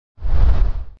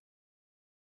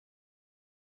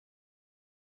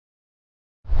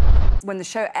When the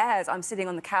show airs, I'm sitting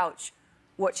on the couch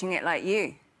watching it like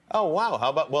you. Oh, wow. How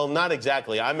about... Well, not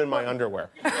exactly. I'm in my underwear.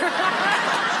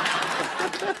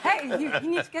 Hey, you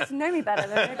need to get to know me better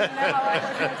than you know how I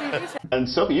work on a TV show. And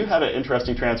Sophie, you had an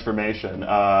interesting transformation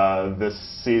this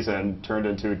season, turned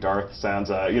into Darth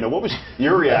Sansa. You know, what was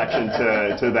your reaction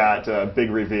to that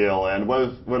big reveal, and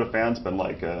what have fans been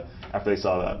like after they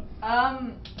saw that?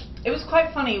 It was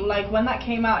quite funny. Like, when that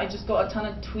came out, I just got a ton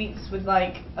of tweets with,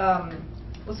 like,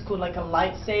 what's it called, like a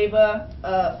lightsaber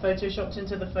photoshopped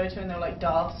into the photo, and they were like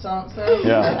Darth Sansa.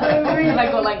 Yeah. And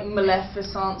I got like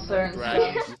Maleficent and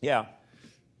stuff. Yeah.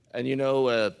 And you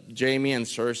know, Jaime and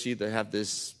Cersei, they have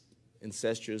this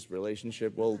incestuous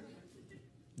relationship. Well,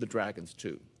 the dragons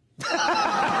too.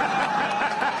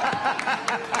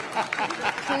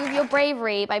 Prove your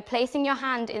bravery by placing your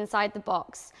hand inside the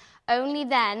box. Only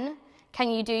then can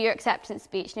you do your acceptance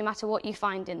speech, no matter what you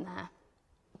find in there.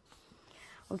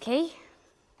 Okay?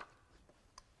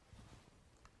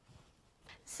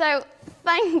 So,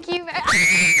 thank you very much.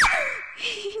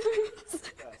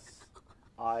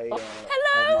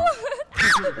 Hello!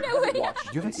 No way.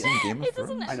 You haven't seen Game of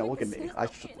Thrones? I know, look at me.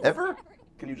 Ever?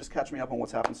 Can you just catch me up on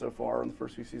what's happened so far in the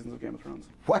first few seasons of Game of Thrones?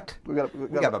 What? We got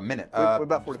a minute. We're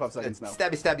about 45 seconds now.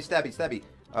 Stabby, stabby, stabby, stabby.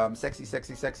 Sexy,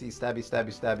 sexy, sexy, stabby,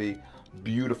 stabby, stabby.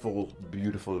 Beautiful,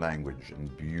 beautiful language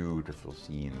and beautiful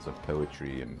scenes of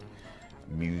poetry and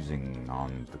musing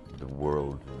on the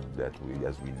world that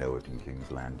as we know it in King's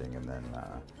Landing, and then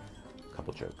a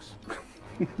couple jokes.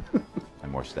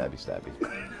 And more stabby, stabby.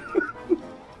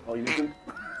 Oh, you need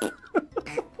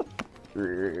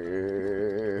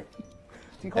to?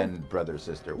 And brother,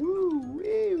 sister. Woo, woo,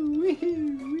 woo,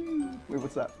 woo. Wait,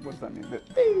 what's that? What does that mean?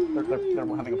 They're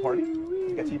having a party?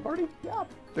 Like a tea party? Yeah.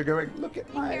 They're going, look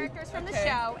at my... Characters from the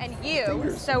show, and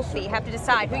you, Sophie, have to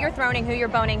decide who you're throning, who you're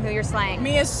boning, who you're slaying.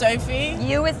 Me as Sophie.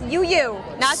 You as you,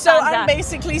 not So Sansa. I'm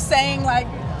basically saying, like,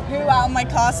 who out of my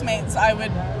classmates I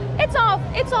would... It's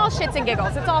all shits and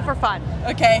giggles. It's all for fun.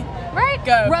 Okay. Right?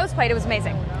 Go. Rose played. It was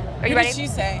amazing. Are you Who ready? did she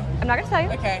say? I'm not gonna tell you.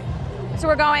 Okay. So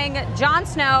we're going Jon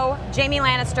Snow, Jaime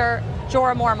Lannister,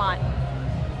 Jorah Mormont.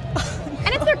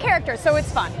 And it's their characters, so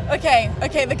it's fun. Okay,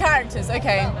 the characters,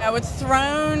 okay. I would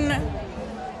throne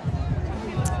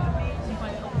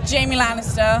Jaime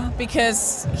Lannister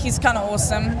because he's kind of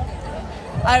awesome.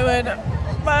 I would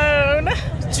bone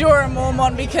Jorah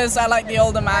Mormont because I like the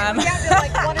older man.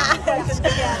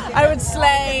 I would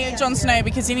slay Jon Snow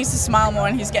because he needs to smile more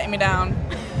and he's getting me down.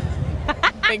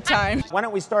 Big time. Why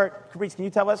don't we start, Carice, can you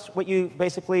tell us what you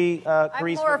basically,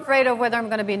 Carice... I'm more afraid of whether I'm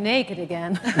going to be naked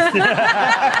again.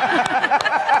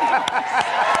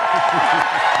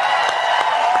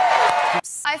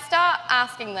 I start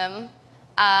asking them,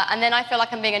 and then I feel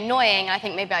like I'm being annoying. I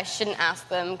think maybe I shouldn't ask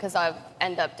them because I'll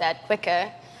end up dead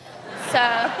quicker. So,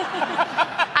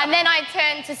 and then I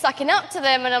turn to sucking up to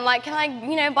them, and I'm like, can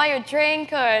I, buy you a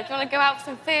drink, or do you want to go out for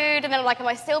some food? And then I'm like, am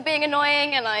I still being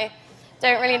annoying? And I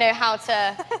don't really know how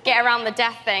to get around the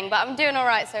death thing, but I'm doing all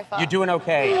right so far. You're doing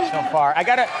okay so far.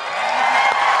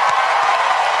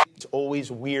 It's always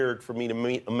weird for me to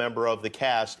meet a member of the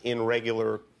cast in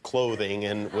regular clothing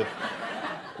and with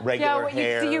regular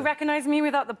hair. Do you recognize me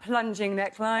without the plunging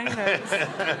neckline?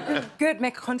 Good,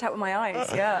 make contact with my eyes,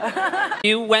 yeah.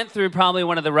 You went through probably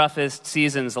one of the roughest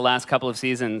seasons, the last couple of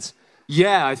seasons.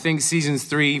 Yeah, I think seasons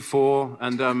 3, 4,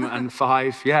 and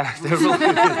 5. Yeah, they're all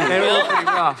pretty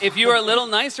rough. If you were a little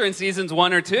nicer in seasons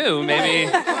 1 or 2, maybe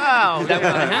that would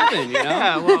happen,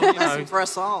 Yeah, well, for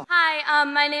us all. Hi,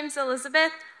 my name's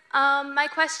Elizabeth. My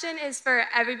question is for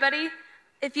everybody.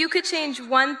 If you could change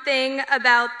one thing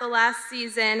about the last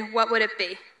season, what would it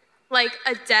be? Like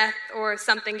a death or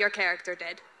something your character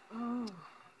did.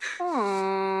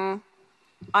 Oh.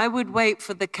 I would wait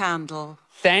for the candle.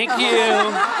 Thank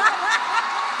you.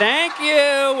 Thank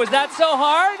you. Was that so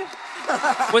hard?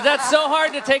 Was that so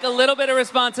hard to take a little bit of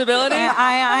responsibility?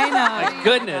 I know. My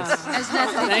goodness. As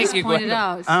Natalie Thank just you, pointed Gwenda.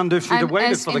 out, And if she'd have I'm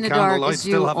waited as for the in the candle, dark I'd as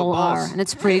still you have a all boss. are, and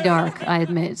it's pretty dark, I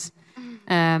admit,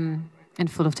 and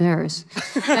full of terrors.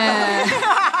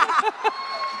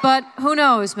 But who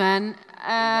knows, man?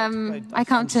 I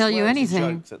can't tell you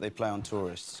anything. Joke that they play on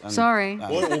tourists. And, Sorry.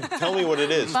 Well, tell me what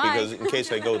it is, Bye. because in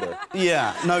case I go there.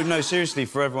 Yeah, no, seriously,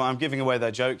 for everyone, I'm giving away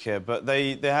their joke here, but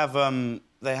they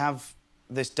have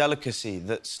this delicacy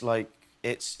that's like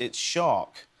it's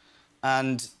shark,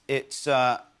 and it's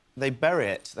they bury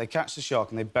it. They catch the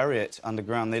shark and they bury it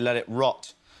underground. They let it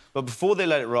rot, but before they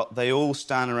let it rot, they all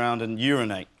stand around and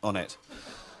urinate on it.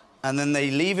 And then they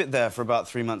leave it there for about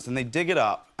 3 months, and they dig it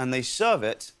up, and they serve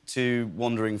it to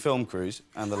wandering film crews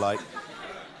and the like.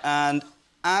 And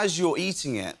as you're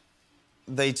eating it,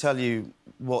 they tell you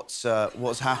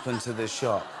what's happened to this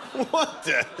shop. What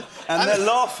the? And they're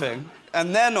laughing,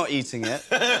 and they're not eating it.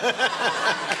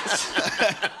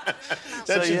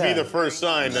 That should be the first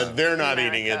sign that they're not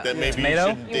eating it, that maybe Tomato?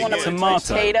 you shouldn't dig You want a in.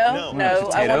 tomato? No,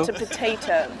 I want a Potato?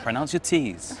 potato. Pronounce your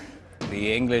T's.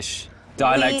 The English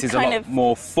dialect is a kind lot of-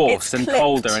 more forced it's and clipped.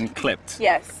 colder and clipped.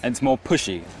 Yes. And it's more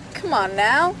pushy. Come on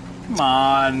now. Come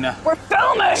on. We're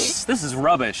filming. This is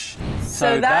rubbish.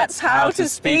 So that's how to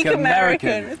speak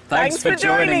American. Thanks for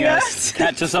joining us.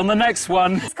 Catch us on the next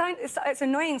one. It's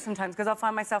annoying sometimes because I'll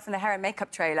find myself in the hair and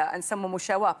makeup trailer and someone will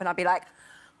show up and I'll be like,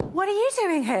 what are you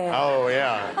doing here? Oh,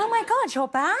 yeah. Oh, my God, you're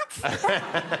back?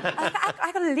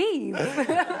 I gotta leave.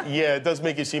 Yeah, it does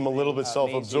make you seem a little bit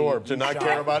self-absorbed to not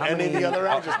care about any of the other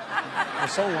actors. For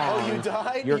so long, Oh, you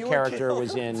died? your You were character killed?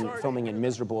 was in Sorry. filming in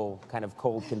miserable, kind of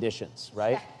cold conditions,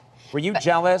 right? Were you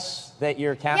jealous that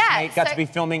your castmate got to be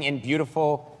filming in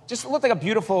beautiful, just looked like a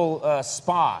beautiful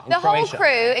spa in The whole Croatia?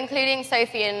 crew, including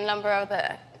Sophie and a number of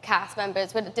other cast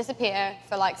members, would disappear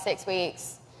for like 6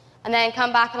 weeks. And then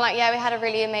come back and like, yeah, we had a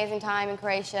really amazing time in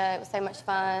Croatia. It was so much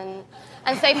fun.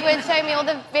 And Sophie would show me all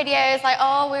the videos, like,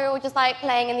 oh, we were all just like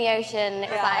playing in the ocean. It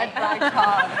was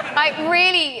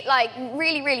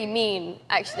really, really mean,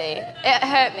 actually. It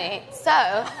hurt me.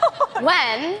 So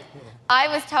when I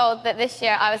was told that this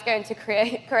year I was going to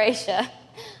Croatia,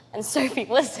 and Sophie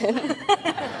listened,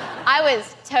 I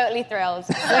was totally thrilled.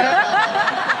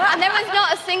 And there was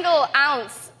not a single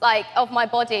ounce of my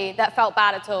body that felt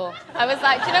bad at all. I was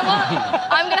like, do you know what?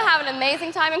 I'm gonna have an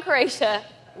amazing time in Croatia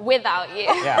without you.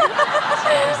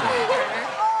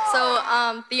 So,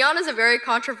 Theon is a very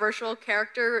controversial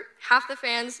character. Half the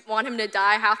fans want him to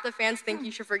die, half the fans think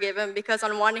you should forgive him because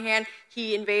on one hand,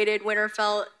 he invaded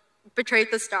Winterfell,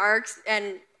 betrayed the Starks,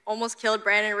 and almost killed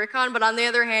Bran and Rickon, but on the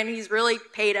other hand, he's really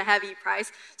paid a heavy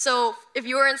price. So, if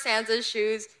you were in Sansa's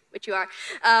shoes, which you are,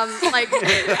 how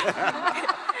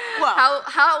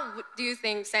do you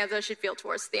think Sansa should feel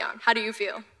towards Theon? How do you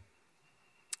feel?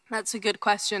 That's a good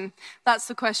question. That's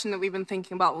the question that we've been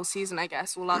thinking about all season, I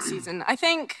guess, all last season.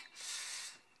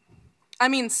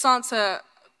 Sansa,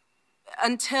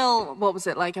 until, what was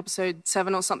it, like episode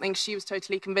 7 or something, she was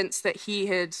totally convinced that he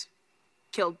had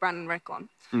killed Bran and Rickon.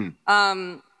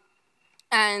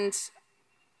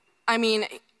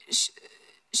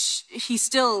 He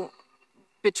still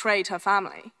betrayed her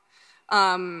family.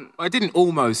 I didn't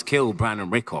almost kill Bran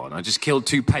and Rickon. I just killed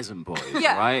 2 peasant boys,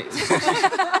 right?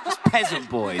 Just peasant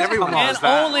boys. Everyone And does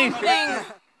that. only thing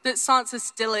that Sansa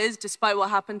still is, despite what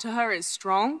happened to her, is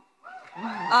strong.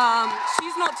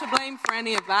 She's not to blame for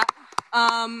any of that.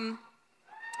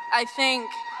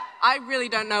 I really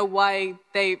don't know why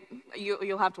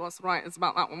you'll have to ask the writers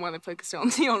about that one, why they focused it on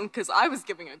Theon, because I was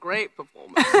giving a great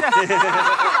performance.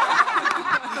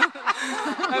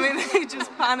 They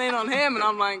just pan in on him, and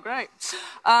I'm like, great.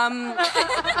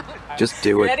 Just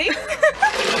do it. Ready?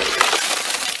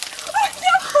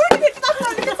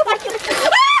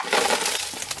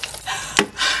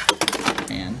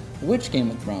 And which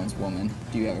Game of Thrones woman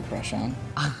do you have a crush on?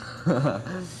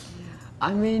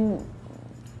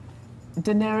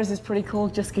 Daenerys is pretty cool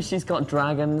just because she's got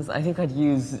dragons. I think I'd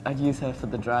use her for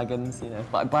the dragons,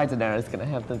 But by Daenerys gonna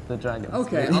have the dragons.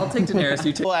 Okay, I'll take Daenerys.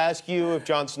 You People ask you if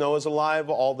Jon Snow is alive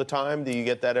all the time. Do you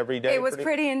get that every day? It was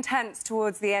pretty intense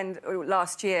towards the end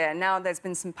last year. Now there's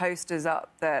been some posters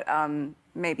up that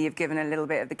maybe have given a little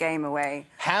bit of the game away.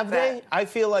 Have they? I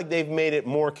feel like they've made it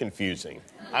more confusing.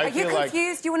 Are you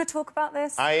confused? Do you want to talk about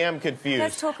this? I am confused.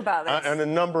 Let's talk about this. On a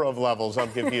number of levels,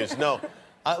 I'm confused. No.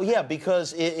 Yeah,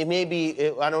 because it may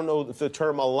be, I don't know if the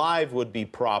term alive would be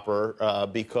proper,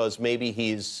 because maybe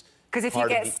he's... Because if you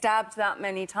get stabbed that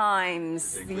many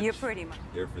times, you're pretty much...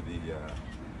 Here for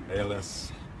the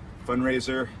ALS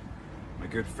fundraiser. My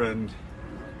good friend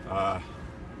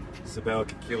Sibel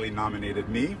Kikili nominated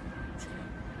me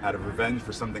out of revenge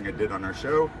for something I did on our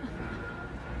show.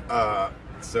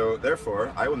 So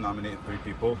therefore, I will nominate 3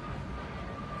 people.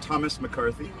 Thomas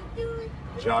McCarthy,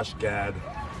 Josh Gad,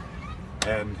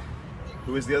 and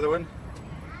who is the other one?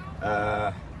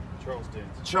 Charles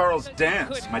Dance. Charles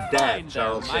Dance, my dad,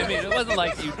 Charles Dance. It wasn't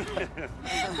like you...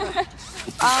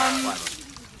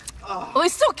 Well, he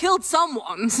still killed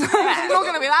someone, so I'm not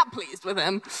going to be that pleased with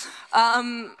him.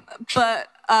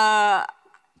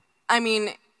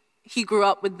 He grew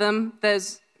up with them.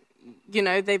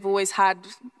 They've always had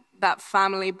that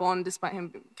family bond, despite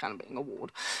him kind of being a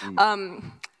ward.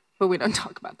 But we don't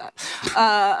talk about that.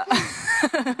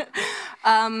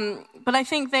 But I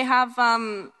think they have...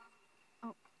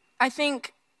 I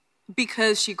think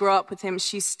because she grew up with him,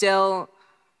 she's still...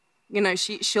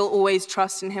 she'll always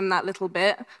trust in him that little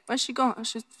bit. Where's she gone?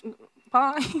 She's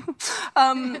Bye.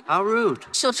 How rude.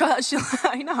 She'll trust.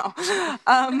 I know.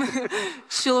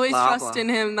 She'll always Blah, trust blah. in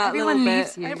him that Everyone little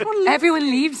leaves bit. you. Everyone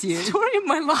leaves you. Story of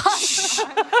my life.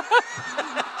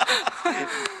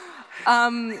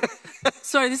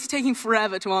 Sorry, this is taking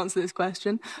forever to answer this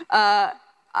question.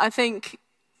 I think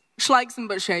she likes them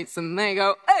but she hates them. There you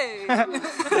go. Hey.